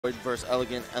Void versus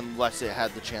Elegant unless it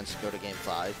had the chance to go to Game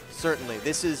 5. Certainly.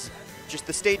 This is just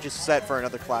the stage is set for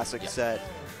another classic set.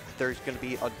 There's going to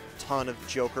be a ton of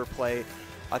Joker play.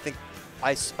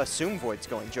 I assume Void's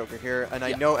going Joker here, and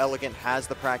I know Elegant has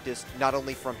the practice not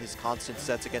only from his constant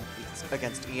sets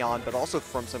against Eon, but also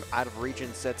from some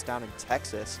out-of-region sets down in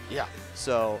Texas. Yeah.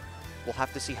 So we'll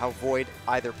have to see how Void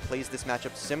either plays this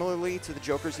matchup similarly to the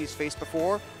Jokers he's faced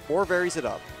before, or varies it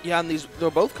up. Yeah, and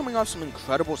they're both coming off some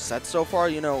incredible sets so far.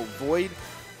 You know, Void,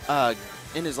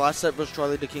 in his last set versus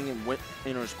Charlie the King in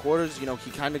winner's quarters, you know, he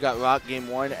kind of got rocked game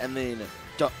 1 and then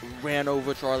ran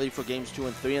over Charlie for games 2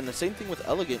 and 3. And the same thing with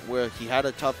Elegant, where he had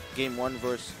a tough game 1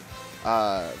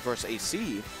 versus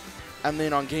AC. And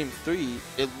then on game 3,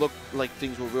 it looked like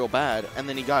things were real bad. And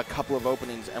then he got a couple of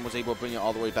openings and was able to bring it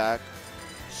all the way back.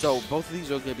 So both of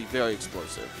these are going to be very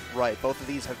explosive. Right, both of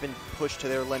these have been pushed to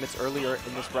their limits earlier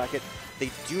in this bracket. They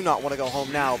do not want to go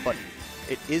home now, but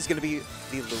it is going to be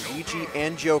the Luigi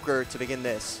and Joker to begin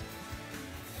this.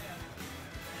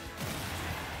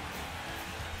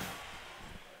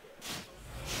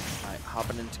 All right,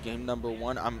 hopping into game number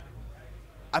 1.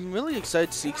 I'm really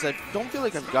excited to see, because I don't feel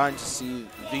like I've gotten to see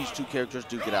these two characters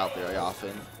duke it out very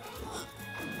often.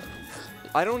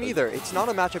 I don't either. It's not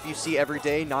a matchup you see every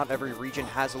day. Not every region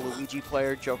has a Luigi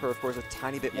player. Joker, of course, a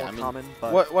tiny bit more common.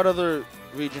 But what other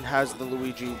region has the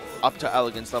Luigi up to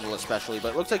Elegance level especially? But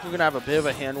it looks like we're going to have a bit of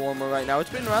a hand warmer right now. It's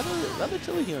been rather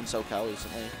chilly here in SoCal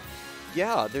recently.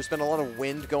 Yeah, there's been a lot of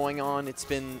wind going on. It's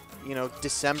been, you know,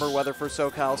 December weather for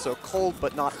SoCal, so cold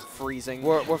but not freezing.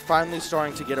 We're finally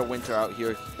starting to get a winter out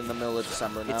here in the middle of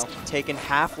December now. It's taken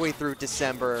halfway through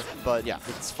December, but yeah,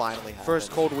 it's finally happened.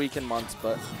 First cold week in months,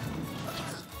 but...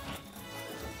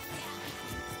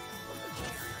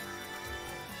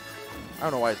 I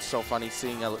don't know why it's so funny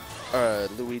seeing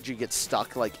Luigi get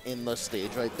stuck like in the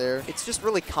stage right there. It's just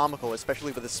really comical,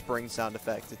 especially with the spring sound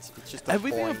effect. It's just a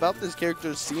everything point. about this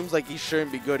character seems like he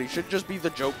shouldn't be good. He should just be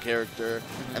the joke character,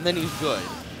 and then he's good.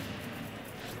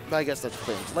 But I guess that's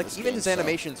clear. Like even his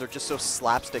animations are just so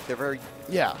slapstick. They're very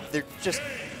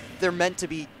they're meant to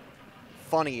be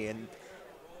funny, and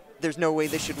there's no way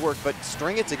they should work. But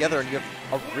string it together, and you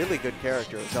have a really good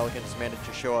character, as Elegant has managed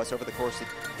to show us over the course of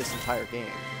this entire game.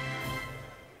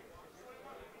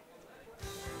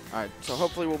 All right, so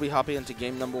hopefully we'll be hopping into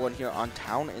game number 1 here on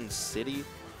Town and City.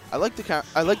 I like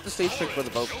the stage pick for the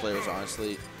both players,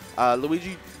 honestly.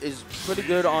 Luigi is pretty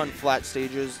good on flat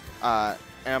stages, and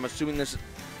I'm assuming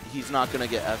he's not going to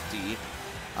get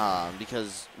FD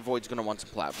because Void's going to want some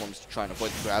platforms to try and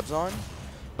avoid the grabs on.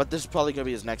 But this is probably going to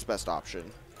be his next best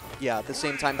option. Yeah, at the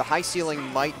same time, the high ceiling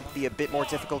might be a bit more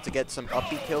difficult to get some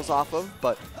upbeat kills off of,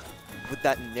 but with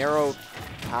that narrow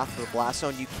path to the blast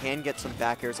zone, you can get some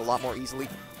back airs a lot more easily,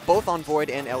 both on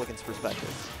Void and Elegant's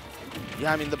perspective.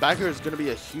 Yeah, I mean, the back air is going to be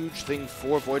a huge thing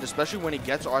for Void, especially when he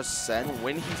gets Arsene.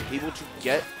 When he's able to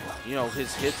get, you know,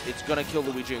 his hits, it's going to kill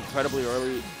Luigi incredibly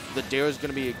early. The dare is going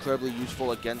to be incredibly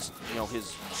useful against, you know,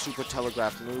 his super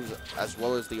telegraph moves, as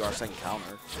well as the Arsene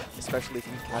counter. Especially if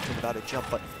you can catch him without a jump.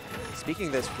 But speaking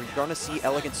of this, we're going to see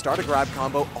Elegant start a grab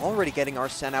combo, already getting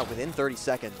Arsene out within 30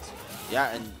 seconds.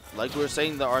 Yeah, and like we were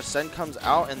saying, the Arsene comes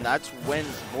out, and that's when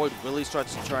Void really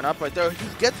starts to turn up right there. He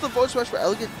gets the Void Smash for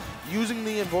Elegant, using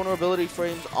the invulnerability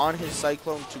frames on his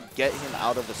Cyclone to get him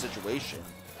out of the situation.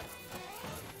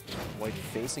 Void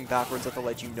facing backwards at the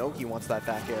ledge. You know he wants that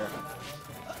back air.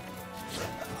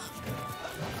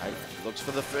 Right, looks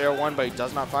for the fair one, but he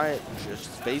does not find it. Just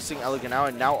facing Elegant out,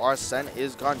 and now Arsene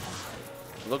is gone.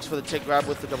 Looks for the tick grab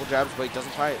with the double jabs, but he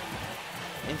doesn't find it.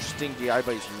 Interesting DI,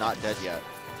 but he's not dead yet.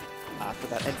 After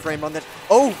that end frame run,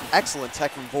 oh, excellent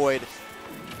tech from Void.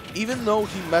 Even though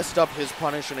he messed up his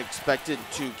punish and expected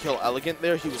to kill Elegant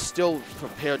there, he was still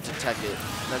prepared to tech it.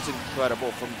 That's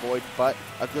incredible from Void, but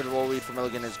a good roll read from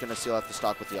Elegant is going to seal out the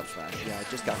stock with the up smash. Yeah,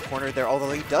 just got cornered there,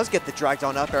 although he does get the drag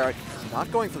down up air,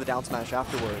 not going for the down smash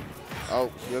afterward. Oh,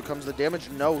 here comes the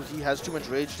damage. No, he has too much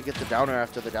rage to get the downer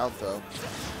after the down throw.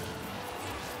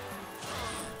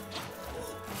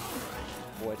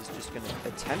 Void is just going to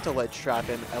attempt a ledge trap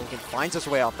him. Elegant finds his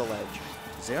way off the ledge.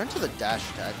 Is there into the dash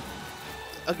attack?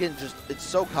 Again, just it's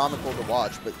so comical to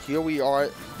watch, but here we are.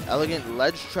 Elegant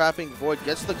ledge trapping Void,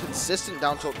 gets the consistent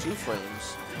down tilt 2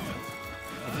 frames.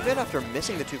 And even after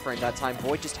missing the 2 frame that time,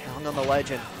 Void just hung on the ledge,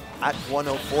 and at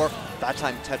 104, that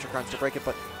time Tetracrunch to break it,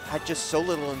 but had just so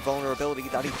little invulnerability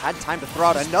that he had time to throw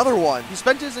out another one. He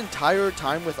spent his entire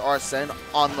time with Arsene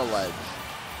on the ledge.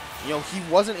 You know, he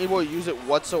wasn't able to use it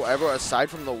whatsoever aside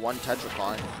from the one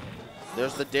Tetracon.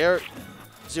 There's the dare.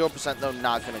 0%, though,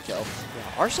 not going to kill.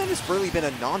 Yeah, Arsene has really been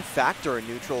a non-factor in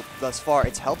neutral thus far.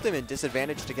 It's helped him in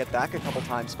disadvantage to get back a couple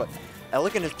times, but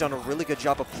Elegant has done a really good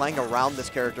job of playing around this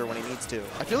character when he needs to.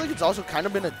 I feel like it's also kind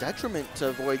of been a detriment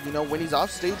to Void. You know, when he's off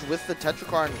stage with the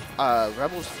Tetracar and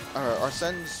Rebels,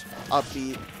 Arsene's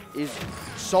upbeat is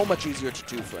so much easier to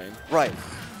two-frame. Right.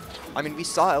 I mean, we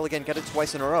saw Elegant get it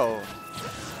twice in a row.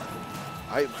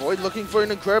 All right, Void looking for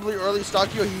an incredibly early stock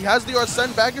here. He has the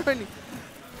Arsene back here and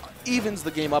evens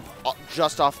the game up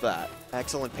just off that.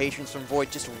 Excellent patience from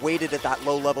Void, just waited at that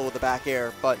low level with the back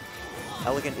air, but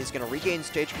Elegant is going to regain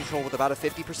stage control with about a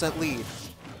 50% lead.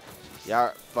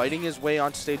 Yeah, fighting his way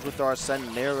onto stage with the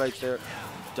Arsene Nair right there.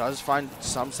 Does find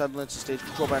some semblance of stage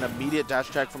control by an immediate dash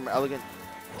attack from Elegant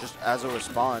just as a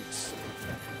response.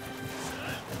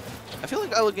 I feel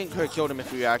like Elegant could have killed him if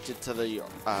he reacted to the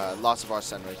loss of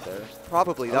Arsene right there.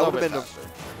 Probably. That would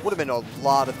have been a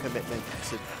lot of commitment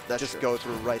to just go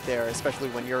through right there, especially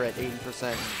when you're at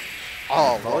 80%.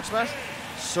 Oh, forward smash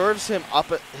serves him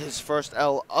up at his first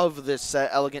L of this set.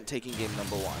 Elegant taking game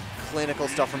number 1. Clinical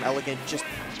stuff from Elegant. Just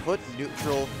put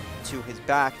neutral to his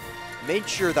back. Made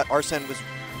sure that Arsene was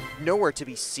nowhere to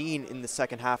be seen in the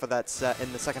second half of that set,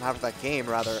 in the second half of that game,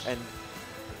 rather. And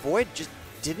Void just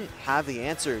didn't have the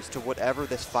answers to whatever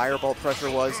this fireball pressure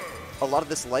was. A lot of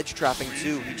this ledge trapping,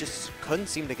 too. He just couldn't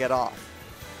seem to get off.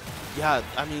 Yeah,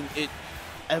 I mean,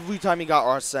 every time he got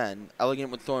Arsene, Elegant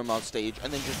would throw him on stage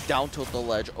and then just down tilt the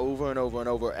ledge over and over and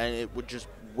over, and it would just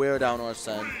wear down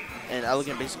Arsene, and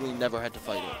Elegant basically never had to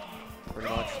fight it. Pretty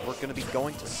much. We're going to be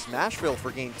going to Smashville for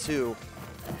game 2.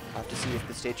 Have to see if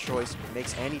the stage choice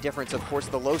makes any difference. Of course,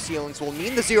 the low ceilings will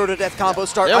mean the 0-to-death combo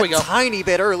start a tiny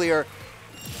bit earlier.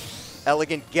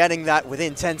 Elegant getting that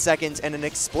within 10 seconds and an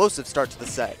explosive start to the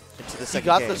set. Into the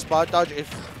second game. The spot dodge. If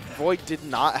Void did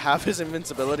not have his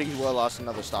invincibility, he would have lost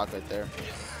another stock right there.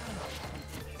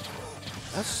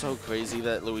 That's so crazy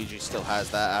that Luigi still has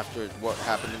that after what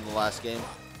happened in the last game.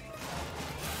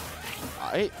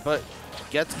 Alright, but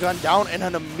gets gunned down and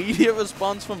an immediate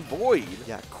response from Void.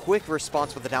 Yeah, quick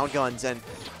response with the down guns, and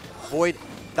Void,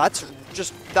 that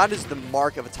is the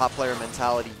mark of a top player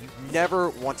mentality. You never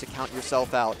want to count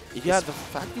yourself out. Yeah, the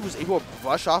fact he was able to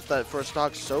brush off that first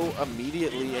stock so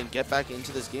immediately and get back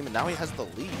into this game, and now he has the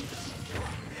lead.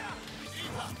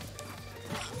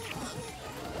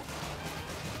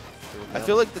 I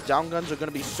feel like the down guns are going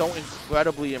to be so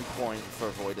incredibly important for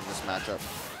Void in this matchup.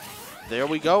 There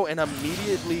we go, and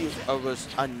immediately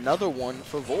another one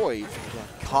for Void.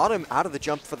 Yeah, caught him out of the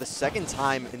jump for the second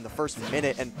time in the first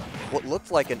minute, and what looked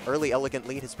like an early Elegant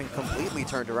lead has been completely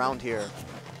turned around here.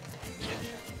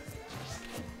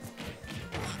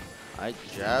 Alright,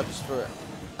 jabs for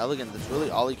Elegant. That's really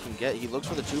all he can get. He looks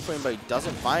for the 2-frame, but he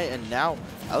doesn't find it, and now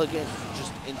Elegant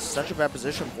just in such a bad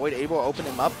position. Void able to open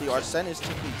him up. The Arsene is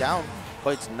ticking down,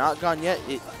 but it's not gone yet.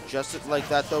 It just like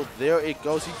that, though. There it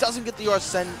goes. He doesn't get the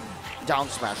Arsene down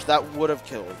smash. That would have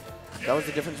killed. That was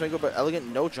the difference maker, but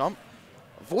Elegant, no jump.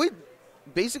 Void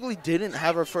basically didn't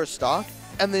have her first stock,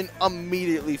 and then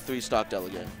immediately 3-stocked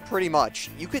Elegant. Pretty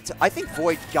much. I think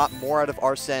Void got more out of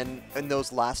Arsene in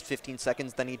those last 15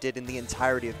 seconds than he did in the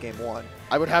entirety of game 1.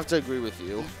 I would have to agree with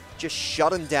you. Just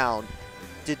shut him down.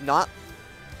 Did not...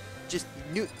 Just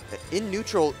in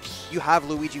neutral, you have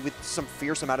Luigi with some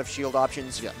fierce amount of shield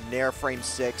options. Yeah. Nair frame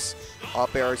 6,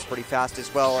 up air is pretty fast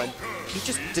as well, and he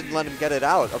just didn't let him get it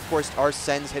out. Of course,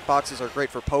 Arsene's hitboxes are great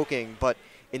for poking, but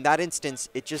in that instance,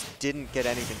 it just didn't get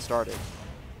anything started.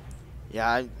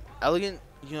 Yeah, Elegant,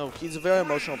 you know, he's a very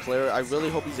emotional player. I really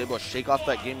hope he's able to shake off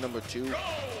that game number 2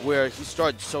 where he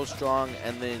started so strong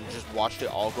and then just watched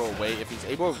it all go away. If he's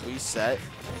able to reset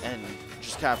and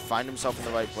just kind of find himself in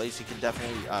the right place, he can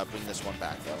definitely bring this one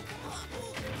back, though.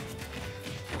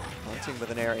 Hunting with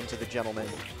an air into the gentleman.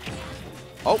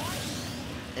 Oh,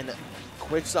 and a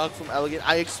quick stock from Elegant.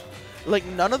 Like,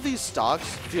 none of these stocks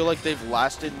feel like they've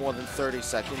lasted more than 30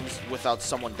 seconds without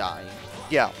someone dying.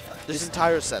 Yeah. This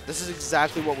entire set. This is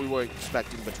exactly what we were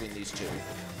expecting between these two.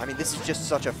 I mean, this is just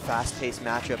such a fast-paced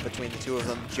matchup between the two of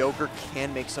them. Joker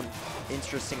can make some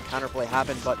interesting counterplay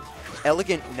happen, but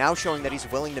Elegant now showing that he's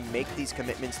willing to make these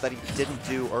commitments that he didn't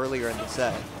do earlier in the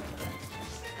set.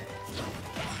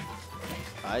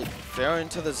 All right, fair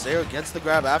into the Zero, gets the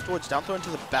grab afterwards, down throw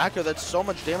into the backer. That's so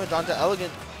much damage onto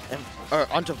Elegant, or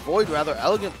onto Void rather.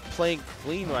 Elegant playing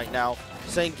clean right now,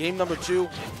 saying game number 2,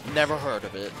 never heard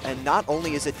of it. And not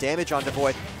only is it damage onto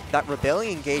Void, that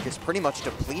Rebellion gauge is pretty much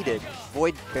depleted.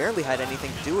 Void barely had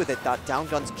anything to do with it. That down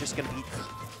gun's just going to be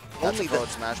only the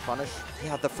smash punish.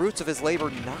 Yeah, the fruits of his labor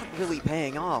not really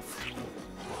paying off.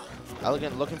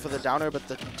 Elegant looking for the downer, but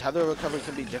the tether recovery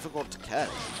can be difficult to catch.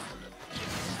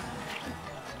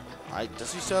 All right,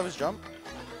 does he still have his jump?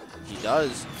 He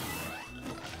does.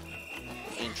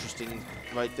 Interesting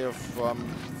right there from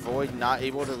Void, not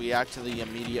able to react to the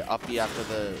immediate up B after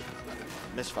the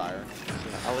misfire.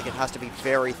 Yeah, Elegant has to be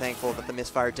very thankful that the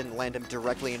misfire didn't land him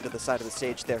directly into the side of the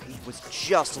stage there. He was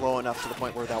just low enough to the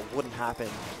point where that wouldn't happen.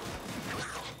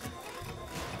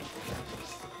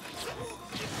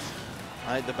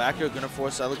 All right, the back air going to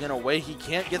force Elegant away. He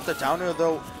can't get the down air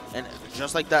though, and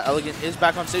just like that, Elegant is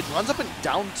back on stage, runs up and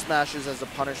down smashes as a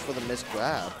punish for the missed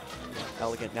grab.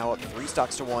 Elegant now up 3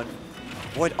 stocks to 1.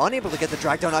 Void unable to get the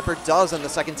drag down upper, does on the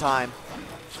second time.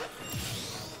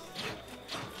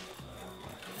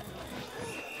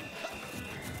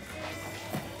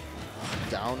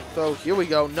 Down throw, here we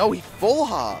go. No, he full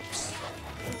hops.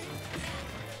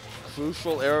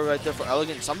 Crucial error right there for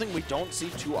Elegant. Something we don't see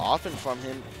too often from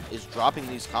him is dropping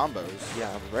these combos.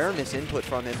 Yeah, rare misinput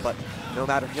from him, but no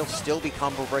matter, he'll still be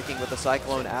combo breaking with the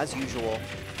Cyclone as usual.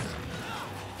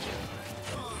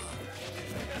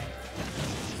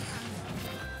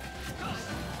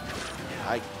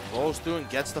 Right, rolls through and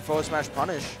gets the forward smash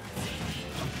punish.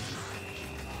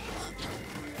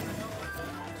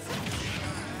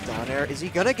 Down air, is he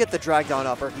gonna get the drag down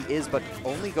upper? He is, but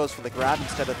only goes for the grab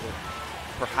instead of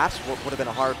the, perhaps what would have been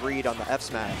a hard read on the F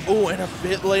smash. Oh, and a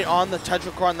bit late on the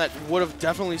Tetracron that would have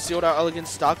definitely sealed out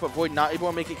Elegant's stock, but Void not able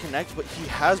to make it connect, but he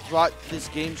has brought this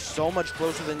game so much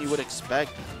closer than you would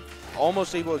expect.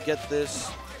 Almost able to get this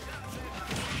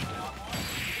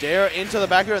dare into the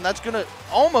back air, and that's gonna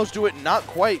almost do it, not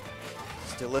quite.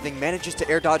 Still living, manages to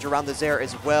air dodge around the Zair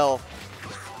as well.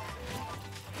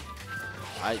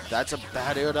 That's a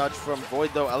bad air dodge from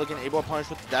Void though. Elegant able to punish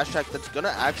with the dash attack that's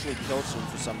gonna actually kill soon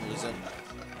for some reason.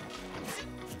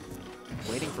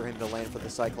 Waiting for him to land for the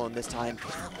Cyclone this time.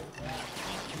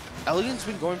 Elegant's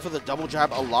been going for the double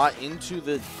jab a lot into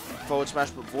the forward smash,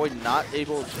 but Void not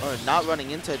able, or not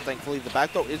running into it, thankfully. The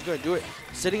back throw is going to do it.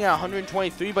 Sitting at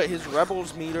 123, but his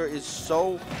Rebels meter is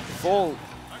so full.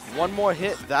 One more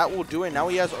hit, that will do it. Now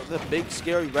he has the big,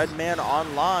 scary red man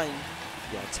online.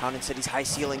 Yeah, Town and City's high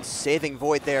ceiling saving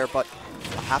Void there, but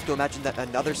I have to imagine that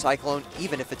another Cyclone,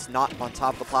 even if it's not on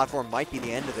top of the platform, might be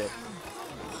the end of it.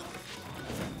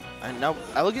 And now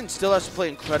Elegant still has to play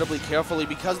incredibly carefully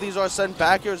because these Arsene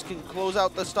backers can close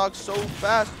out the stock so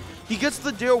fast. He gets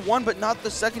the dare one, but not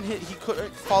the second hit. He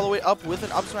couldn't follow it up with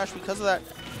an up smash because of that.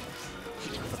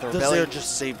 The Zair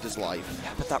just saved his life.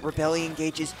 Yeah, but that Rebellion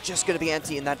gauge is just going to be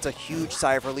empty, and that's a huge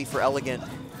sigh of relief for Elegant.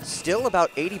 Still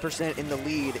about 80% in the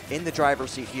lead in the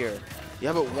driver's seat here.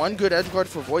 Yeah, but one good edge guard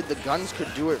for Void. The guns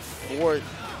could do it for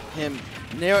him.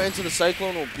 Nair into the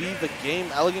Cyclone will be the game.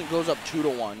 Elegant goes up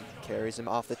 2-1. Carries him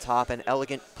off the top, and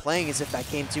Elegant playing as if that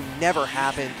game 2 never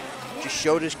happened. Just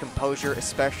showed his composure,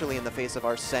 especially in the face of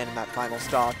Arsene in that final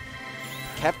stock.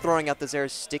 Kept throwing out the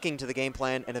Zairs, sticking to the game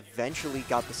plan, and eventually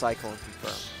got the Cyclone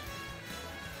confirmed.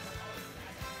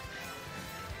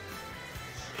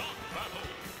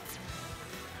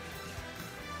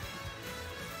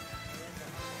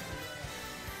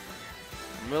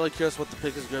 I'm really curious what the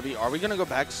pick is going to be. Are we going to go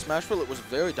back to Smashville? It was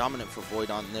very dominant for Void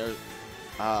on there,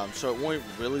 so it won't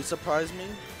really surprise me.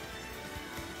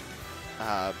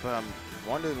 But I'm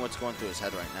wondering what's going through his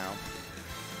head right now.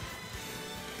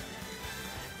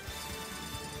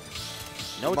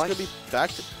 No, it's going to be back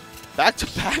to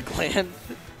back land.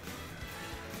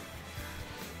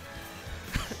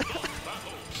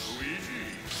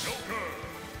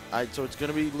 Alright, so it's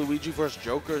going to be Luigi versus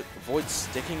Joker. Void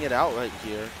sticking it out right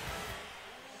here.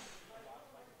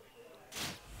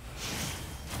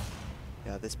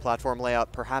 Yeah, this platform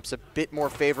layout perhaps a bit more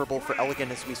favorable for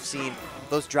Elegant, as we've seen.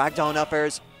 Those drag down up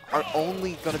airs are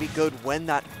only going to be good when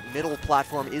that middle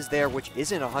platform is there, which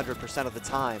isn't 100% of the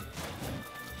time.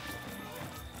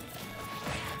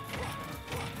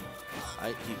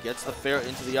 Right, he gets the fair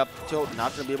into the up tilt,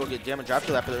 not going to be able to get damage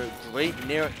after that, but a great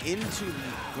nair into the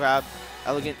grab.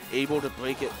 Elegant able to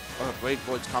break it, or break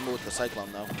Void's combo with the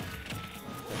Cyclone though.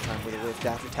 That time with a whiff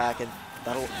dash attack, and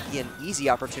that'll be an easy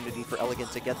opportunity for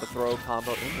Elegant to get the throw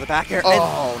combo into the back air.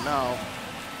 Oh no.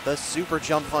 The super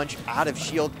jump punch out of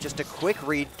shield, just a quick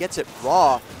read, gets it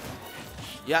raw.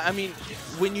 Yeah, I mean,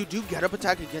 when you do get up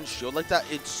attack against shield like that,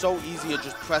 it's so easy to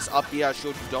just press up B out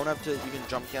shield. You don't have to even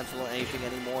jump cancel or anything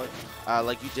anymore,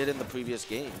 like you did in the previous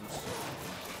games.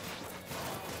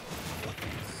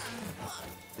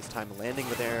 This time landing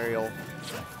with aerial.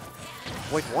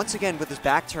 Void once again with his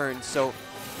back turn, so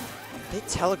they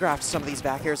telegraphed some of these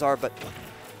back airs are, but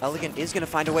Elegant is going to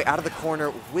find a way out of the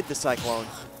corner with the Cyclone.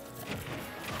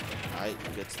 All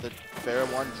right, gets the fair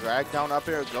one, drag down up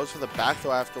air, goes for the back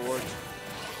throw afterwards.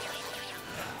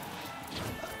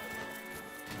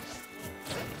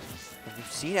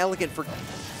 seen Elegant for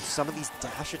some of these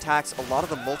dash attacks, a lot of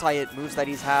the multi-hit moves that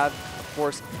he's had. Of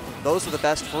course, those are the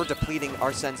best for depleting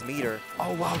Arsene's meter.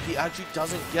 Oh, wow, he actually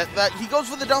doesn't get that. He goes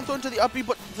for the down throw into the up B,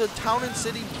 but the Town and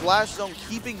City Blast Zone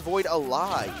keeping Void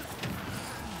alive.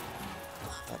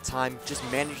 That time just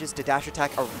manages to dash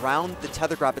attack around the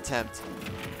tether grab attempt.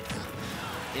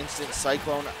 Instant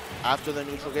Cyclone after the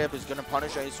neutral gap is going to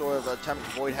punish any sort of attempt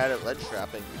Void had at ledge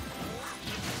trapping.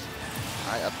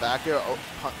 All right, a back air,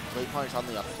 late punish on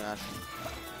the up smash.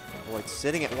 Void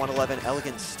sitting at 111,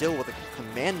 Elegant still with a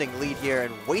commanding lead here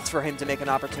and waits for him to make an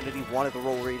opportunity, wanted to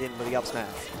roll read in with the up smash.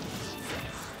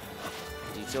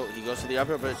 He goes to the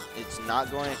upper, but it's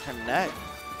not going to connect.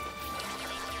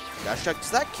 Dash check,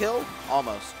 does that kill?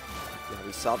 Almost. Yeah,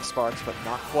 we saw the sparks, but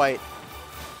not quite.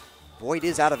 Void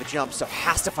is out of a jump, so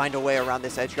has to find a way around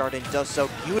this edge guard and does so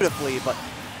beautifully, but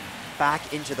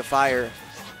back into the fire.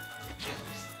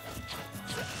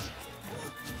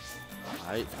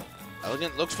 All right.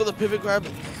 Elegant looks for the pivot grab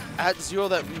at 0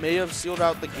 that may have sealed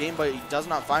out the game, but he does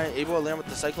not find it. Able to land with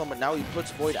the Cyclone, but now he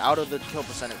puts Void out of the kill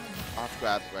percentage off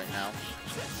grab right now.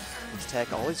 This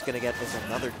tech, all he's going to get is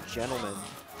another Gentleman.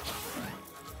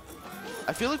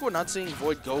 I feel like we're not seeing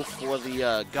Void go for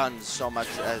the guns so much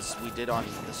as we did on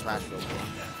the Smashville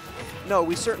game. No,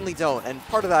 we certainly don't, and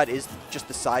part of that is just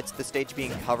the sides of the stage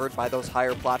being covered by those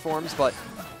higher platforms, but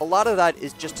a lot of that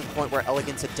is just to the point where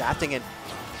Elegant's adapting and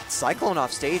Cyclone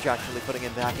off stage actually putting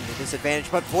him back into disadvantage,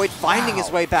 but Void finding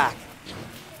his way back.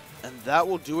 And that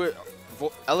will do it.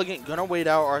 Elegant gonna wait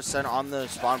out Arsene on the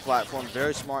spawn platform.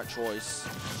 Very smart choice.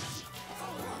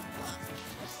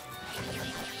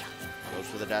 Goes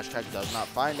for the dash attack, does not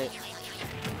find it.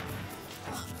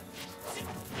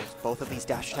 Both of these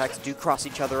dash attacks do cross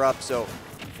each other up, so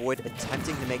Void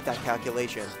attempting to make that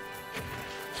calculation.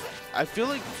 I feel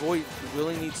like Void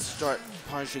really needs to start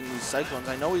punishing these Cyclones.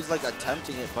 I know he's like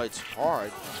attempting it, but it's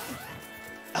hard.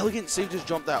 Elegant saved his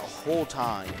jump that whole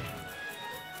time.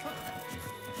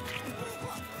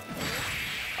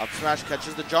 Up smash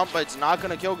catches the jump, but it's not going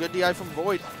to kill. Good DI from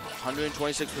Void.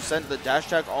 126%. The dash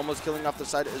attack almost killing off the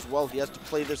side as well. He has to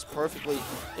play this perfectly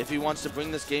if he wants to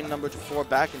bring this game number 4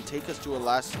 back and take us to a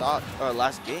last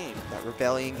game. That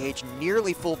Rebellion gauge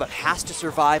nearly full, but has to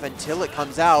survive until it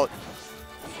comes out.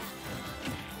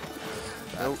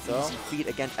 No easy feat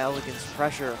against Elegant's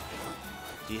pressure.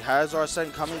 He has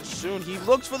Arsene coming soon. He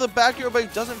looks for the back air, but he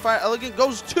doesn't find Elegant.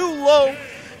 Goes too low,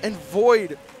 and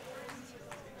Void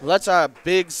lets out a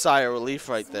big sigh of relief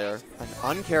right there. An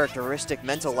uncharacteristic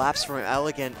mental lapse from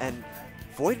Elegant, and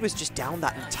Void was just down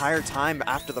that entire time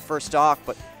after the first stock,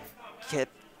 but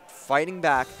kept fighting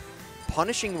back,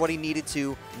 punishing what he needed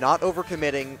to, not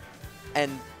overcommitting,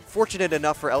 and fortunate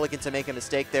enough for Elegant to make a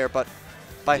mistake there, but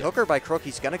by hook or by crook,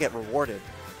 he's going to get rewarded.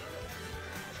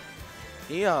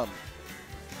 He,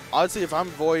 honestly, if I'm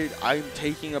Void, I'm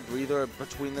taking a breather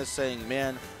between this saying,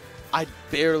 man, I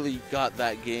barely got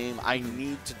that game. I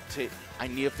need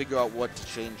to figure out what to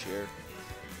change here.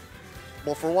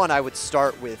 Well, for one, I would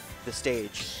start with the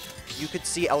stage. You could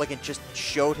see Elegant just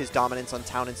showed his dominance on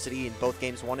Town and City in both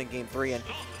games 1 and game 3, and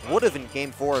would have in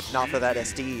game 4 if not for that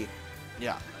SD.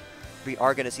 Yeah. We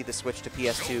are going to see the switch to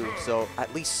PS2, so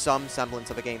at least some semblance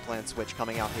of a game plan switch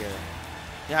coming out here.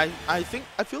 Yeah, I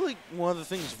feel like one of the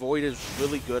things Void is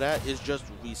really good at is just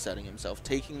resetting himself,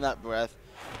 taking that breath,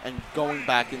 and going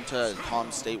back into a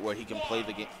calm state where he can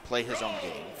play his own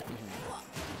game.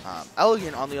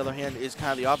 Elegant, on the other hand, is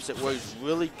kind of the opposite, where he's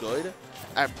really good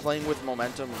at playing with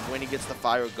momentum. When he gets the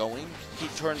fire going, he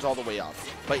turns all the way up.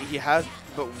 But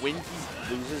when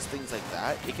he loses things like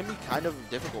that, it can be kind of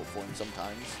difficult for him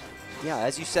sometimes. Yeah,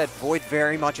 as you said, Void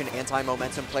very much an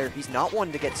anti-momentum player. He's not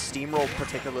one to get steamrolled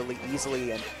particularly easily,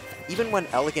 and even when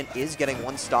Elegant is getting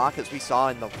one stock, as we saw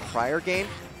in the prior game,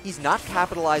 he's not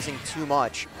capitalizing too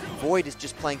much. Void is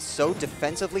just playing so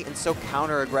defensively and so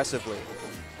counter-aggressively.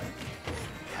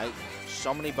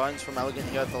 So many buttons from Elegant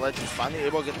here at the ledge. He's finally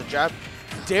able to get the jab.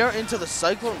 Dare into the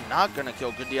Cyclone, not going to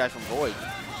kill. Good DI from Void.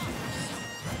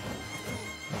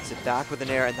 Gets it back with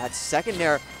an air, and that second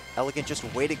air, Elegant just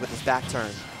waiting with his back turn.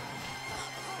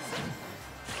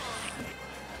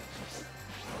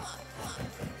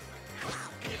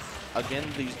 Again,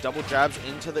 these double jabs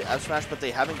into the F smash, but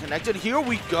they haven't connected. Here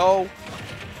we go.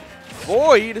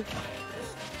 Void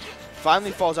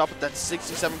finally falls out, but that's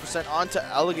 67% onto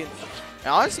Elegant. And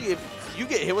honestly, if you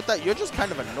get hit with that, you're just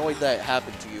kind of annoyed that it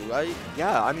happened to you, right?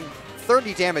 Yeah, I mean,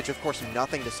 30 damage, of course,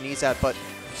 nothing to sneeze at, but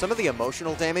some of the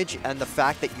emotional damage and the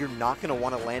fact that you're not going to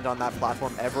want to land on that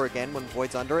platform ever again when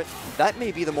Void's under it, that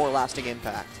may be the more lasting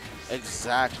impact.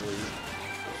 Exactly.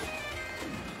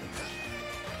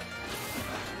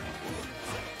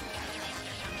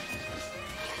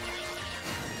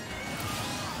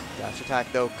 Dash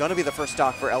attack, though, gonna be the first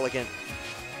stock for Elegant.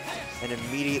 And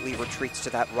immediately retreats to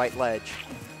that right ledge.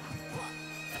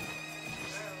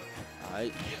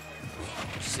 Alright.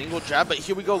 Single jab, but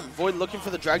here we go. Void looking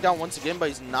for the drag down once again, but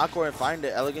he's not going to find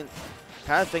it. Elegant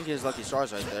kind of thinking his lucky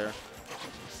stars right there.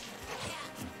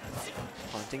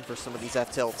 Hunting for some of these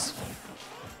F-tilts.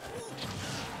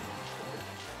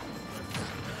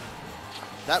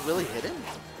 That really hit him?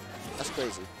 That's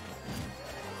crazy.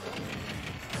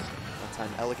 That time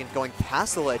Elegant going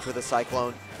past the ledge with a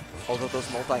Cyclone. Although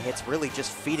those multi-hits really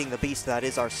just feeding the beast that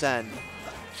is Arsene.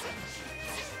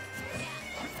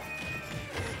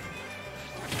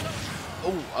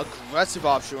 Oh, aggressive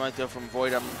option right there from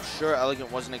Void. I'm sure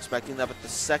Elegant wasn't expecting that, but the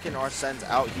second Arsene's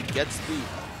out, he gets the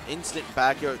instant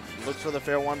back air, looks for the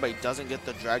fair one, but he doesn't get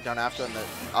the drag down after, and the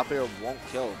up air won't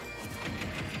kill.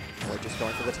 Void just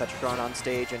going for the Tetragron on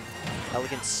stage, and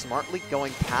Elegant smartly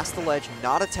going past the ledge,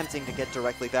 not attempting to get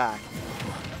directly back.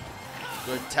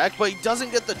 Good tech, but he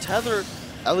doesn't get the tether.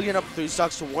 Elegant up 3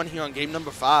 stocks to 1 here on game number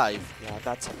 5. Yeah,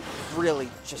 that's really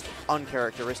just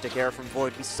uncharacteristic air from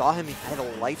Void. We saw him hit a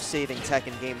life-saving tech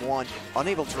in game 1,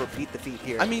 unable to repeat the feat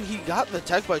here. I mean, he got the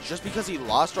tech, but just because he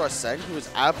lost Arsene, he was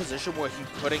at a position where he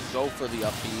couldn't go for the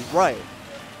up B. Right.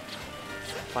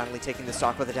 Finally taking the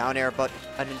stock with a down air, but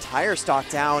an entire stock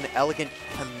down. Elegant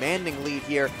commanding lead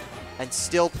here, and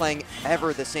still playing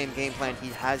ever the same game plan he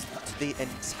has the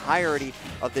entirety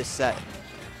of this set.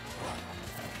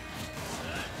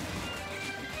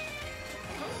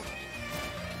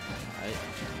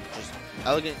 Just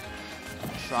Elegant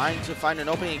trying to find an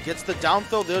opening. He gets the down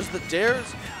throw. There's the dares.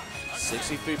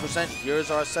 63%. Here's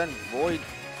Arsene. Void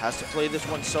has to play this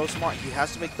one so smart. He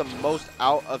has to make the most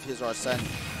out of his Arsene.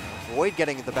 Void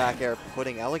getting the back air,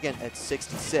 putting Elegant at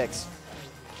 66.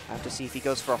 Have to see if he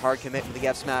goes for a hard commit with the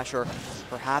F smash, or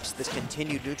perhaps this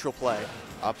continued neutral play.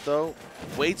 Up though,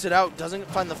 waits it out, doesn't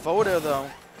find the forward air though.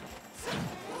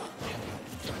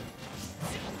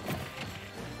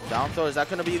 Down throw, is that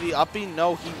going to be the up B?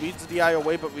 No, he reads the DI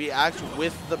away, but reacts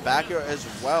with the back air as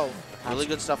well. Really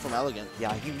good stuff from Elegant.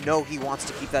 Yeah, you know he wants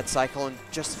to keep that Cyclone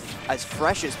just as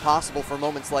fresh as possible for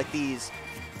moments like these.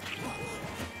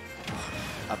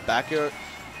 A back air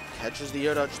catches the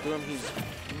air dodge through him. He's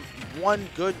one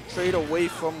good trade away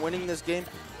from winning this game.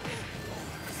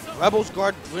 Rebel's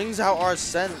guard brings out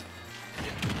Arsene.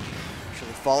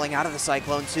 Actually falling out of the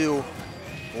Cyclone too.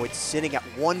 Void sitting at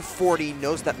 140,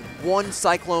 knows that one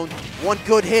Cyclone, one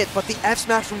good hit, but the F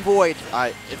smash from Void.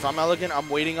 If I'm Elegant, I'm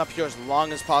waiting up here as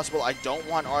long as possible. I don't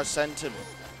want Arsene to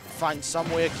find some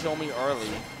way to kill me early.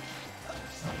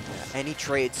 Any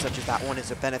trade such as that one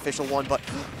is a beneficial one, but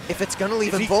if it's gonna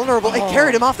leave him vulnerable, it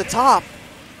carried him off the top.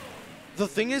 The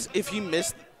thing is, if he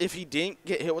didn't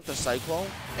get hit with the Cyclone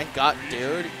and got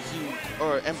dared,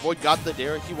 and Void got the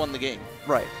dare, he won the game.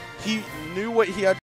 Right. He knew what he had